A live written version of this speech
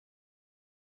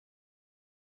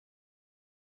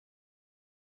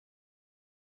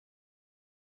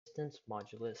distance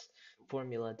modulus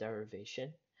formula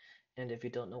derivation. And if you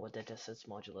don't know what the distance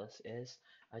modulus is,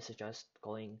 I suggest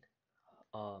going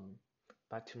um,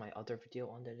 back to my other video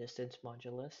on the distance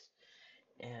modulus.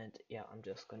 And yeah, I'm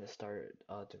just going to start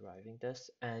deriving this.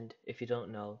 And if you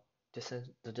don't know,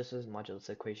 the distance modulus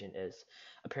equation is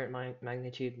apparent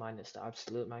magnitude minus the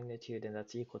absolute magnitude, and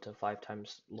that's equal to 5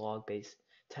 times log base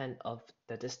 10 of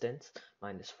the distance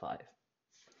minus 5.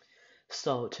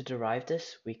 So to derive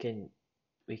this, we can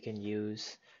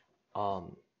use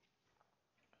um,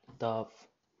 the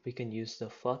the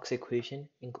flux equation,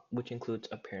 which includes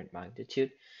apparent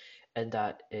magnitude, and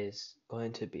that is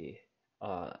going to be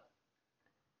uh,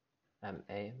 ma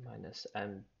minus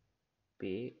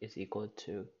mb is equal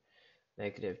to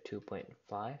negative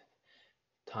 2.5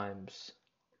 times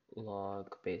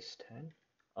log base 10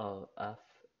 of fa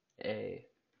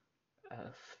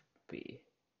fb.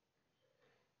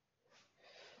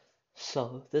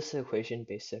 So this equation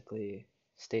basically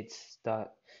states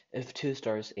that if two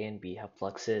stars A and B have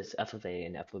fluxes f of A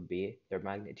and f of B, their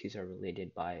magnitudes are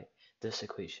related by this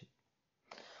equation.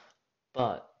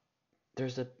 But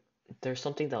there's a there's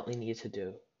something that we need to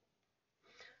do.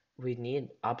 We need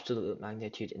absolute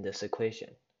magnitude in this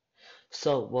equation.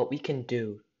 So what we can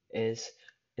do is,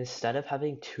 instead of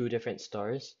having two different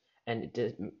stars and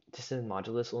distance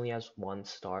modulus only has one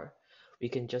star, we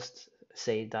can just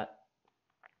say that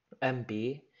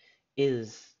MB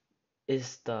is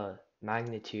the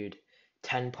magnitude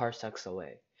 10 parsecs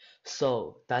away.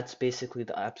 So that's basically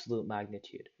the absolute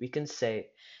magnitude. We can say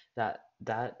that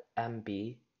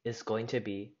MB is going to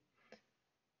be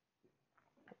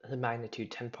the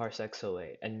magnitude 10 parsecs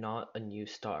away and not a new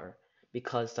star,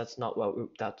 because that's not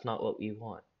what we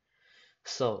want.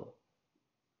 So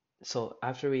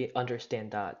after we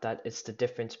understand that it's the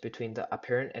difference between the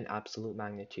apparent and absolute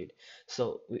magnitude.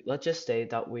 So let's just say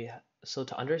that so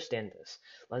to understand this,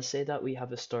 let's say that we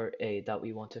have a star A that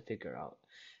we want to figure out.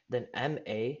 Then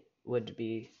MA would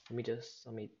be,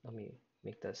 let me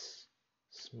make this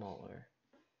smaller.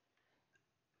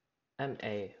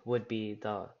 MA would be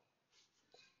the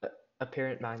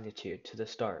apparent magnitude to the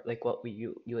star, like what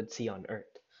you would see on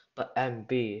Earth. But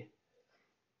MB,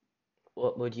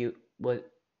 what would you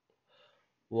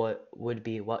what would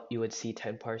be what you would see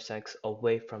 10 parsecs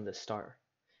away from the star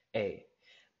A.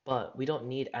 But we don't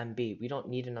need MB. We don't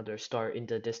need another star in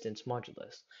the distance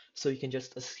modulus. So you can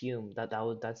just assume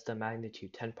that's the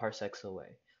magnitude 10 parsecs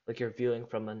away. Like you're viewing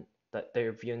that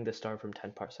they're viewing the star from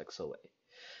 10 parsecs away.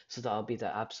 So that'll be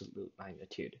the absolute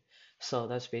magnitude. So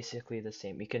that's basically the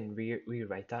same. We can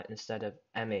rewrite that instead of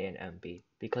MA and MB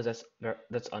because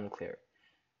that's unclear.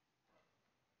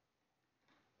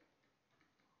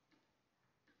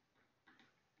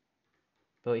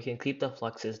 But we can keep the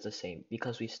fluxes the same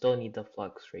because we still need the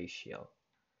flux ratio.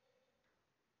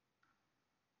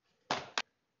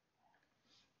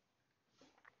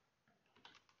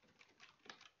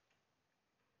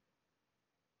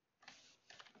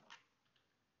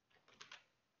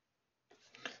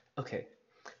 Okay,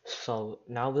 so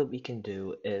now what we can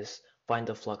do is find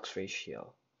the flux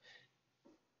ratio,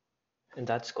 and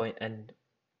that's going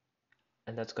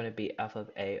to be f of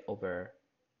A over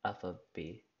f of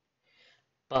B.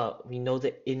 But we know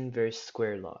the inverse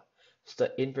square law. So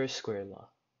the inverse square law.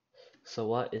 So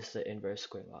what is the inverse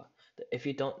square law? If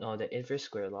you don't know, the inverse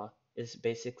square law is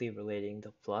basically relating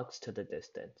the flux to the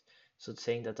distance. So it's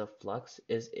saying that the flux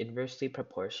is inversely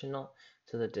proportional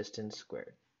to the distance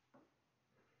squared.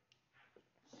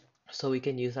 So we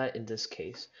can use that in this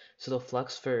case. So the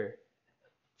flux for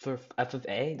f of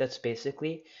A, that's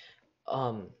basically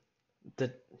um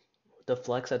the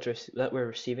flux that we're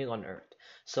receiving on Earth.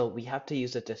 So we have to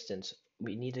use the distance.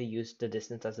 We need to use the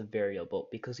distance as a variable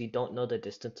because we don't know the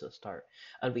distance to start,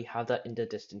 and we have that in the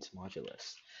distance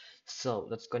modulus. So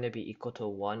that's going to be equal to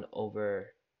 1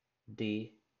 over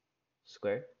d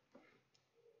squared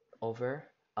over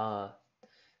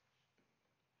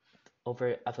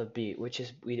over f of b, which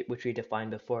we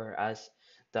defined before as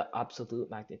the absolute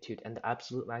magnitude, and the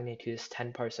absolute magnitude is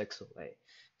 10 parsecs away.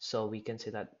 So we can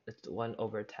say that it's 1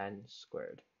 over 10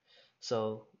 squared.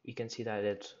 So we can see that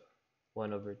it's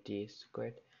 1 over d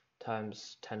squared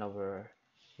times 10 over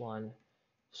 1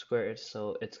 squared,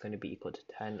 so it's going to be equal to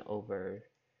 10 over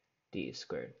d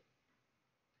squared.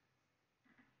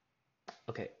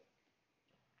 Okay,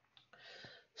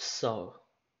 so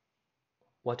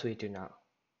what do we do now?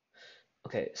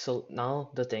 Okay, so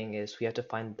now the thing is we have to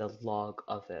find the log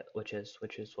of it, which is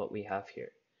what we have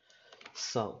here.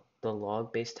 So the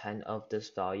log base 10 of this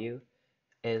value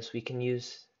is we can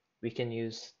use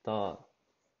log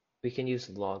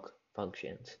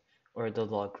functions or the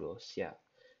log rules, yeah.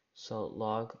 So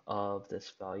log of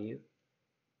this value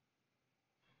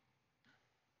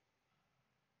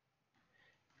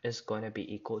is going to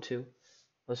be equal to,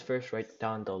 let's first write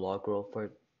down the log rule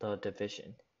for the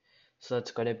division. So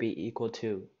that's going to be equal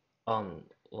to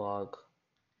log,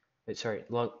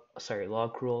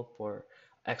 log rule for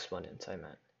exponents, I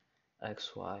meant.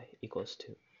 Xy equals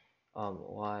to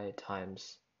y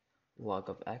times log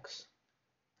of x.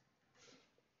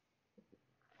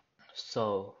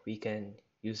 So we can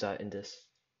use that in this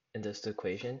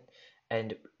equation,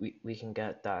 and we can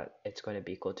get that it's going to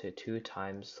be equal to 2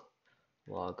 times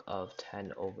log of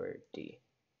 10 over d.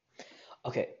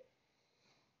 Okay.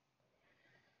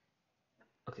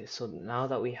 Okay, so now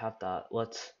that we have that,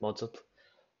 let's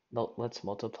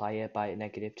multiply it by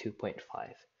negative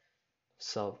 2.5.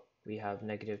 So we have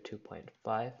negative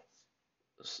 2.5.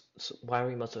 So why are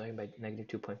we multiplying by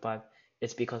negative 2.5?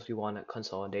 It's because we want to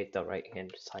consolidate the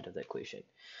right-hand side of the equation.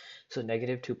 So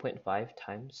negative 2.5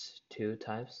 times 2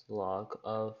 times log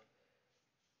of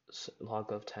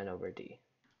 10 over d.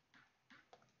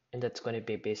 And that's going to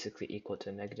be basically equal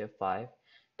to negative 5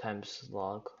 times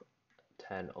log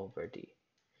 10 over d.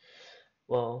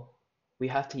 Well, we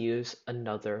have to use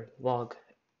another log.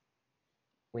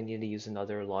 We need to use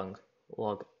another log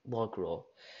rule.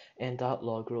 And that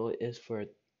log rule is for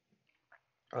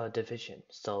division.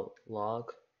 So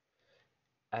log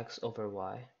x over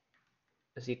y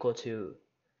is equal to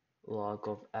log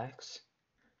of x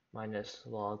minus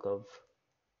log of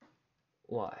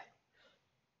y.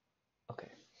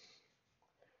 Okay.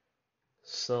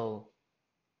 So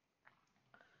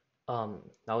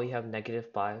now we have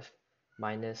negative 5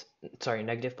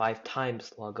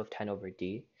 times log of 10 over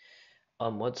d.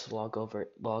 What's log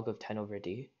of 10 over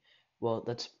d? Well,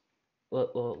 let's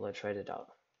write it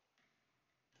out.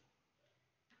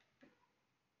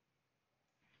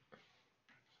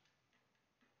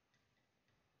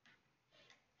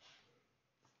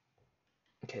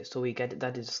 Okay, so we get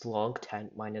that is log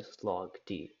 10 minus log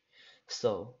d.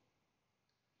 So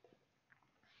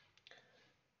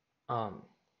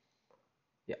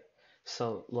yeah.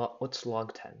 So what's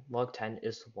log 10? Log 10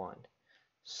 is 1.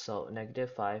 So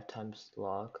negative 5 times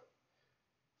log.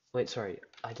 Wait, sorry,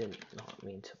 I did not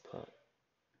mean to put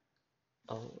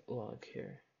a log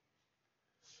here.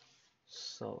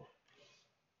 So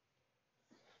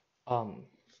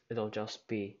it'll just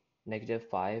be negative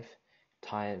 5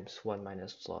 times 1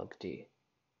 minus log d.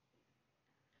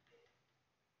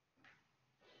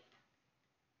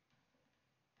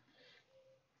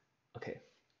 Okay,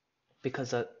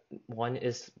 because that 1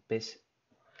 is base.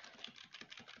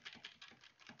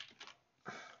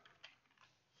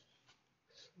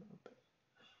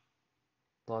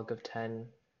 Log of 10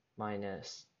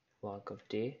 minus log of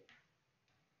d.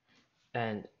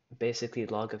 And basically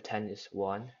log of 10 is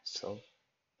 1, so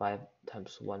 5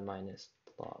 times 1 minus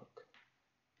log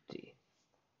d.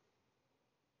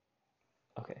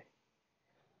 Okay,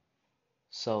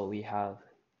 so we have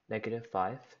negative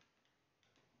 5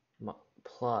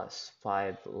 plus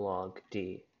 5 log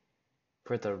d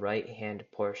for the right hand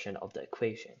portion of the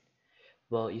equation.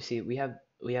 Well, you see, we had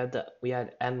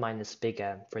m minus big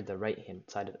M for the right hand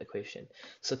side of the equation.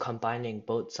 So combining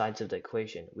both sides of the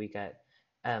equation, we get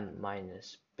m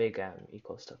minus big M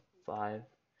equals to 5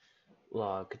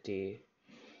 log d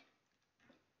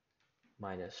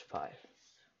minus 5,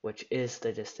 which is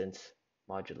the distance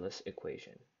modulus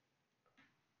equation.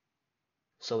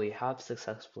 So we have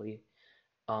successfully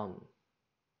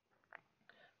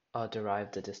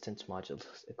derived the distance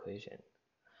modulus equation.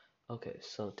 Okay,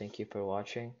 so thank you for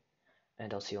watching,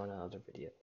 and I'll see you on another video.